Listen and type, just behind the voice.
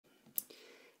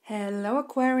Hello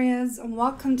Aquarius,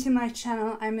 welcome to my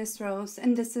channel. I'm Miss Rose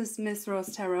and this is Miss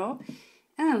Rose Tarot.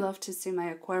 And I love to see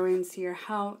my Aquarians here.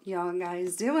 How y'all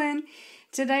guys doing?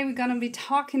 Today we're going to be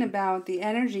talking about the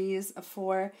energies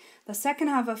for the second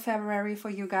half of February for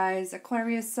you guys.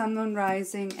 Aquarius, Sun, Moon,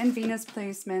 Rising, and Venus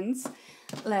placements.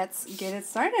 Let's get it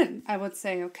started, I would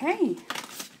say. Okay,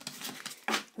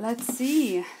 let's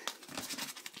see.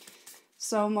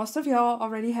 So most of y'all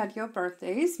already had your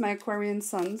birthdays, my Aquarian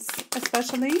sons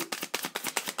especially.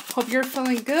 Hope you're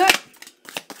feeling good.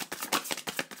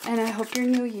 And I hope your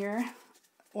new year,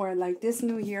 or like this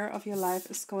new year of your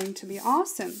life, is going to be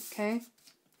awesome, okay?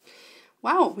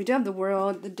 Wow, we do have the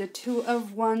World, the Two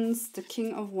of Wands, the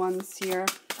King of Wands here.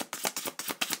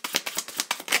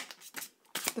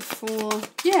 The Fool.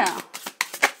 Yeah,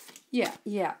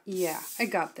 I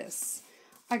got this.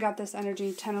 I got this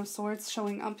energy. Ten of Swords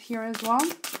showing up here as well.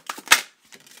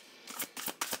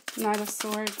 Knight of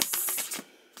Swords.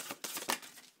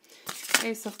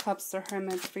 Ace of Cups, the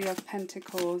Hermit, Three of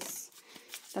Pentacles,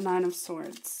 the Nine of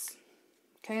Swords.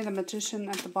 Okay, the Magician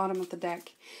at the bottom of the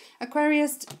deck.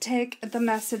 Aquarius, take the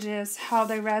messages, how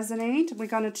they resonate. We're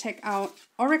going to check out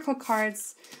Oracle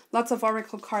cards. Lots of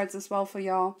Oracle cards as well for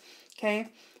y'all. Okay.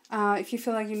 If you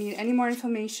feel like you need any more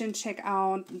information, check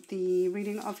out the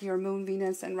reading of your Moon,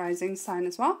 Venus, and Rising sign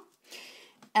as well.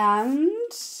 And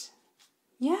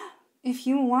yeah, if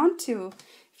you want to,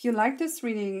 if you like this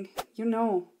reading, you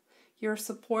know, your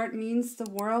support means the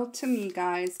world to me,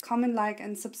 guys. Comment, like,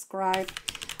 and subscribe.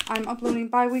 I'm uploading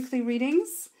bi-weekly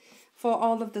readings for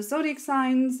all of the zodiac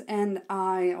signs, and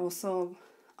I also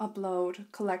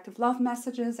upload collective love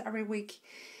messages every week.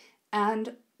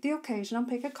 And the occasional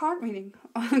pick a card reading.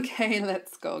 Okay,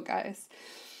 let's go, guys.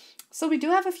 So we do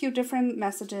have a few different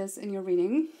messages in your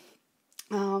reading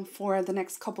for the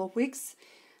next couple of weeks.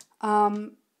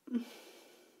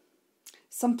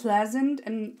 Some pleasant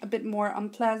and a bit more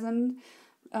unpleasant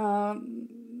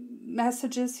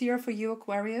messages here for you,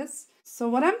 Aquarius. So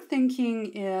what I'm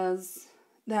thinking is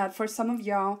that for some of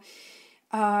y'all,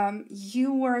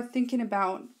 you were thinking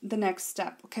about the next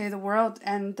step, okay, the World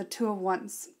and the Two of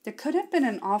Wands. There could have been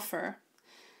an offer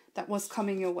that was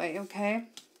coming your way, okay?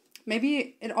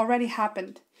 Maybe it already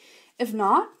happened. If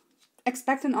not,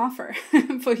 expect an offer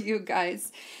for you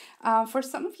guys. For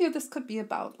some of you, this could be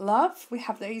about love. We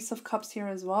have the Ace of Cups here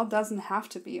as well. Doesn't have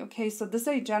to be, okay? So this is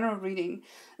a general reading.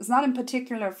 It's not in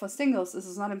particular for singles. This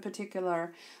is not in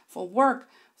particular for work,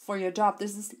 for your job.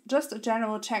 This is just a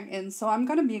general check-in. So I'm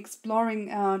going to be exploring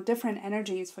different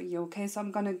energies for you, okay? So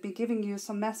I'm going to be giving you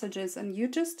some messages, and you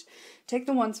just take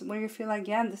the ones where you feel like,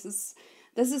 yeah, this is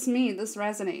me, this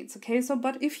resonates, okay? So,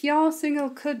 but if y'all single,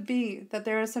 could be that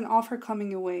there is an offer coming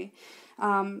your way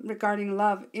regarding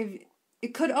love. If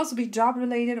it could also be job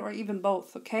related or even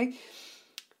both, okay?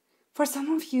 For some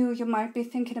of you, you might be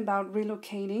thinking about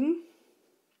relocating.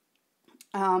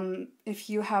 If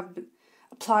you have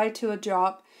applied to a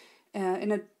job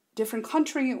in a different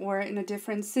country or in a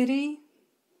different city,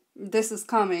 this is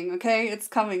coming, okay? It's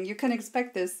coming. You can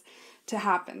expect this to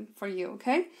happen for you,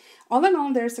 okay? All in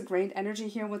all, there's a great energy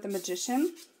here with the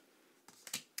Magician.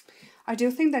 I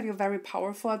do think that you're very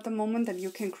powerful at the moment, that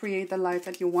you can create the life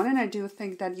that you want, and I do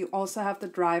think that you also have the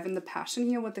drive and the passion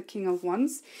here with the King of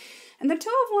Wands. And the Two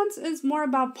of Wands is more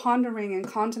about pondering and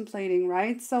contemplating,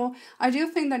 right? So I do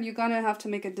think that you're going to have to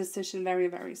make a decision very,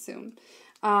 very soon.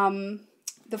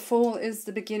 The Fool is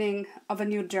the beginning of a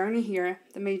new journey here.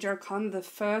 The Major Arcana, the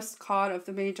first card of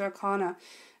the Major Arcana,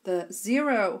 the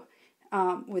Zero,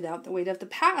 without the weight of the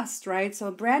past, right? So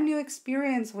a brand new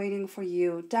experience waiting for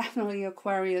you, definitely,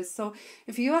 Aquarius. So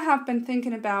if you have been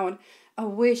thinking about a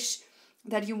wish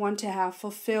that you want to have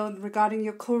fulfilled regarding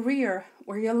your career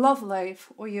or your love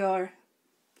life or your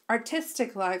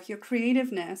artistic life, your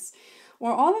creativeness,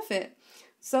 or all of it.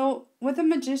 So with the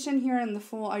Magician here and the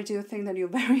Fool, I do think that you're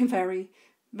very, very,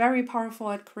 very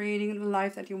powerful at creating the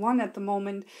life that you want at the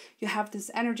moment. You have this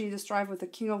energy, this drive with the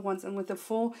King of Wands, and with the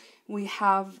Fool, we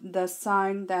have the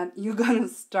sign that you're going to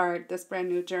start this brand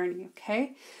new journey,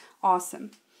 okay?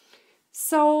 Awesome.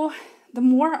 So the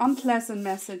more unpleasant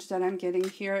message that I'm getting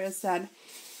here is that,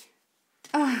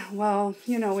 well,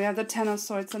 you know, we have the Ten of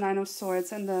Swords, the Nine of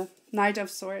Swords, and the Knight of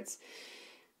Swords.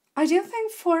 I do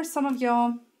think for some of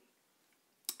y'all,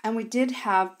 and we did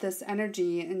have this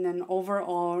energy in an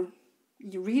overall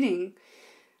reading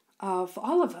of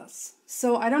all of us.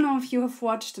 So I don't know if you have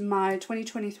watched my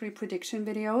 2023 prediction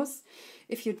videos.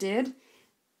 If you did,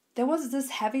 there was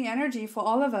this heavy energy for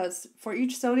all of us, for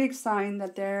each zodiac sign,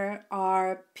 that there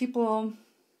are people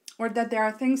or that there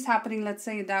are things happening, let's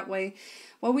say it that way,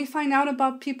 well, we find out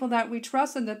about people that we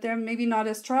trust and that they're maybe not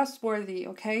as trustworthy,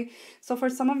 okay? So for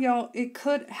some of y'all, it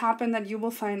could happen that you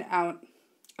will find out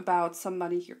about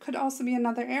somebody here. Could also be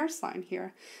another air sign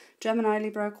here. Gemini,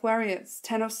 Libra, Aquarius,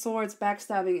 10 of Swords,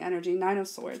 backstabbing energy, 9 of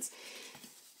Swords.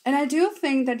 And I do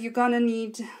think that you're gonna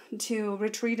need to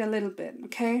retreat a little bit,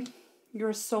 okay?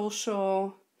 Your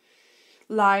social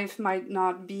life might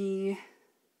not be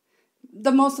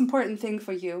the most important thing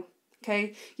for you,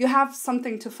 okay? You have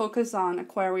something to focus on,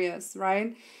 Aquarius,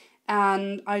 right?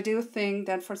 And I do think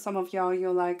that for some of y'all,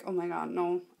 you're like, oh my God,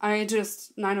 no.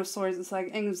 9 of Swords is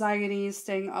like anxiety,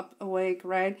 staying up awake,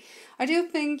 right? I do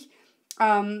think,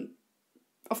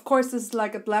 of course, it's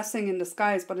like a blessing in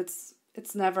disguise, but it's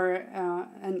never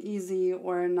an easy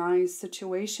or a nice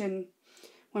situation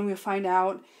when we find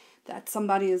out that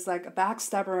somebody is like a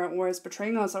backstabber or is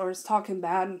betraying us or is talking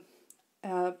bad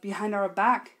behind our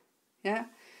back. Yeah,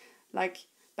 like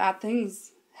bad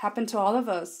things happen to all of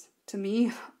us, to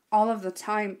me, all of the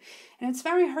time, and it's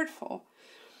very hurtful.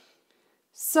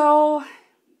 So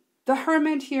the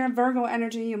Hermit here, Virgo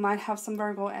energy, you might have some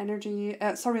Virgo energy,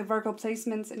 Virgo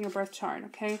placements in your birth chart,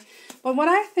 okay? But what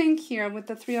I think here with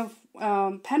the 3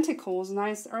 of Pentacles,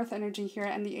 nice earth energy here,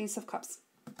 and the Ace of Cups,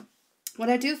 what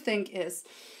I do think is,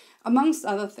 amongst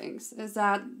other things, is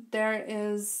that there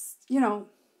is,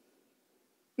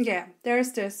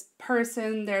 there's this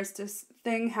person, there's this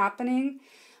thing happening.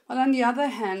 But on the other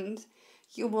hand,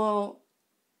 you will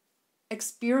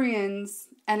experience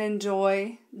and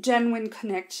enjoy genuine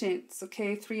connections,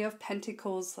 okay? 3 of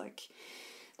Pentacles, like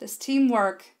this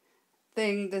teamwork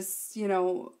thing, this,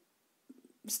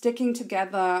 sticking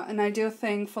together. And I do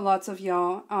think for lots of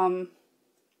y'all,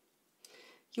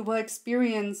 you will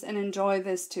experience and enjoy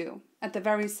this too at the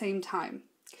very same time.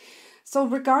 So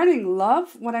regarding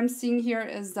love, what I'm seeing here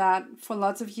is that for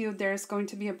lots of you, there's going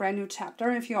to be a brand new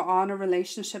chapter if you're on a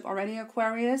relationship already,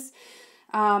 Aquarius.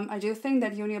 I do think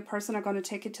that you and your person are going to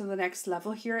take it to the next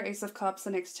level here. Ace of Cups,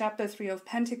 the next chapter, 3 of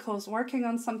Pentacles, working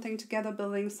on something together,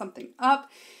 building something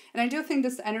up. And I do think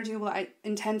this energy will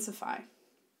intensify.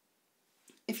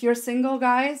 If you're single,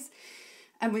 guys,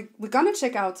 and we're going to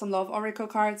check out some love oracle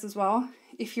cards as well.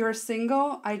 If you're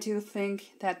single, I do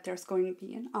think that there's going to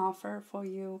be an offer for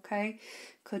you, okay?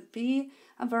 Could be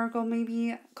a Virgo,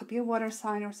 maybe. Could be a water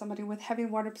sign or somebody with heavy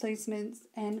water placements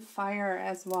and fire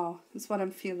as well. That's what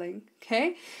I'm feeling,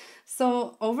 okay?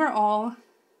 So overall,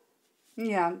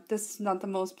 yeah, this is not the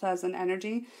most pleasant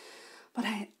energy. But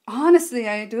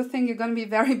I do think you're going to be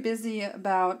very busy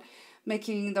about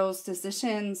making those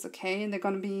decisions, okay? And they're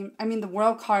going to be, the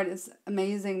World card is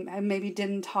amazing. I maybe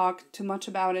didn't talk too much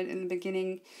about it in the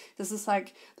beginning. This is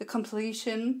like the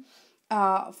completion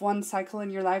of one cycle in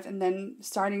your life and then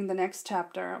starting the next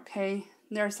chapter, okay?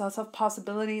 There's lots of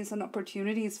possibilities and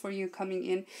opportunities for you coming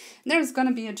in. And there's going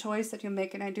to be a choice that you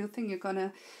make, and I do think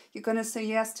you're gonna say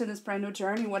yes to this brand new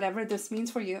journey, whatever this means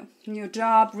for you. New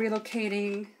job,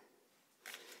 relocating,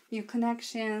 new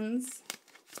connections.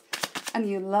 And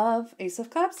you love, Ace of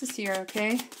Cups is here,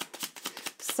 okay?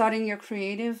 Starting your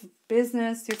creative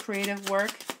business, your creative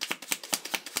work.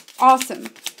 Awesome.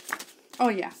 Oh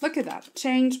yeah, look at that.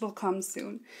 Change will come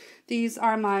soon. These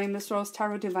are my Miss Rose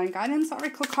Tarot Divine Guidance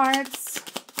Oracle cards.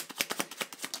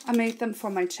 I made them for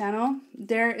my channel.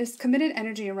 There is committed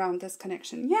energy around this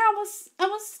connection. Yeah, I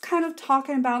was kind of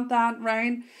talking about that,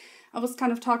 right? I was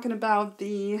kind of talking about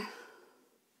the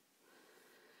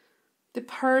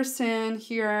person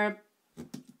here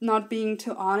not being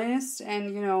too honest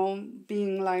and,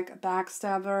 being like a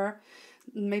backstabber,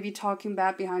 maybe talking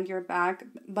bad behind your back.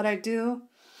 But I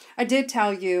did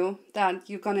tell you that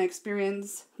you're going to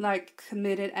experience like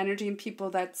committed energy and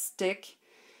people that stick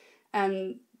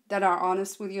and that are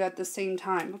honest with you at the same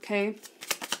time, okay?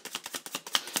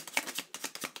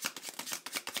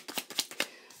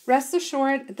 Rest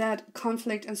assured that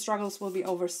conflict and struggles will be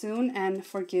over soon and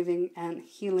forgiving and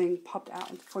healing pop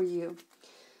out for you.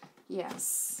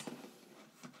 Yes.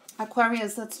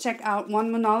 Aquarius, let's check out one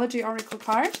Monology Oracle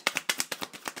card.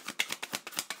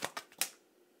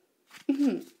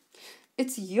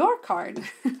 It's your card.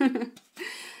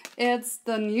 It's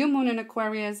the new moon in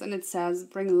Aquarius and it says,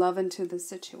 bring love into the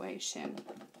situation.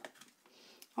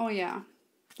 Oh yeah,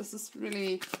 this is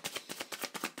really...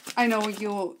 I know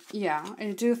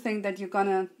I do think that you're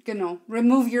gonna,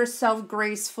 remove yourself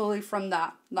gracefully from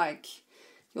that. Like,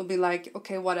 you'll be like,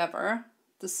 okay, whatever.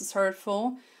 This is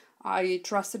hurtful. I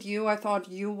trusted you. I thought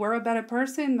you were a better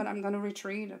person, but I'm gonna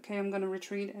retreat. Okay, I'm gonna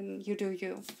retreat and you do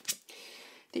you.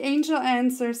 The angel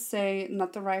answers say,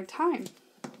 not the right time.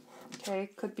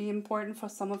 Okay, could be important for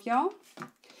some of y'all.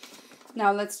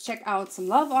 Now let's check out some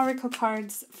love oracle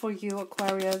cards for you,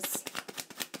 Aquarius.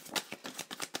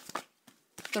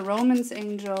 The romance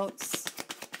angels.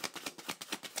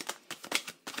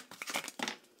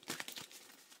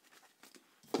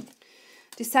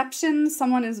 Deception.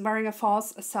 Someone is wearing a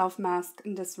false self-mask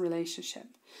in this relationship.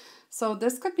 So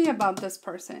this could be about this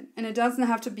person. And it doesn't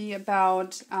have to be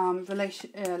about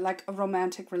like a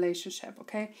romantic relationship,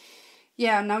 okay?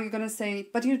 Yeah, now you're going to say,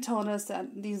 but you told us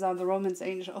that these are the romance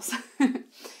angels.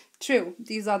 True,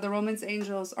 these are the romance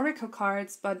angels oracle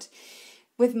cards, but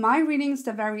with my readings,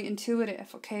 they're very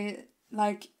intuitive, okay?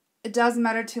 Like, it doesn't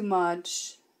matter too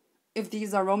much if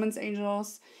these are romance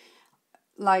angels.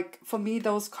 Like, for me,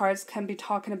 those cards can be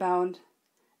talking about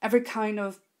every kind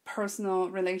of personal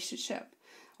relationship.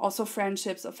 Also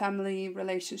friendships or family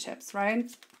relationships,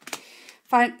 right?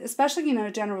 Especially, you know,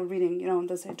 general reading, you know,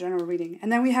 they say general reading.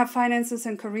 And then we have finances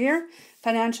and career.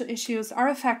 Financial issues are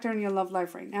a factor in your love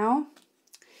life right now.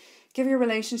 Give your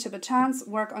relationship a chance,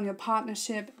 work on your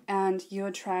partnership, and you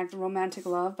attract romantic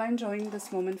love by enjoying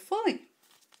this moment fully.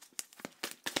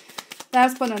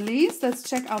 Last but not least, let's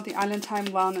check out the Island Time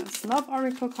Wellness Love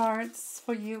Oracle cards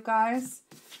for you guys.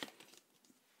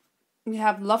 We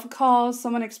have love call,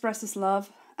 someone expresses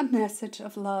love, a message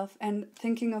of love, and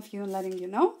thinking of you and letting you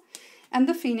know. And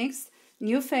the Phoenix,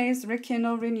 new phase,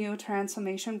 rekindle, renew,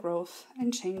 transformation, growth,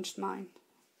 and changed mind.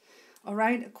 All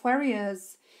right,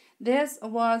 Aquarius, this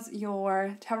was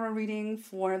your tarot reading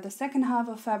for the second half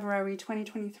of February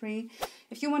 2023.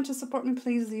 If you want to support me,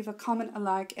 please leave a comment, a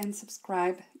like, and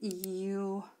subscribe.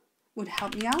 You would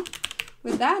help me out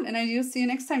with that. And I do see you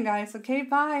next time, guys. Okay,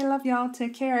 bye. I love y'all.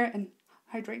 Take care and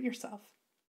hydrate yourself.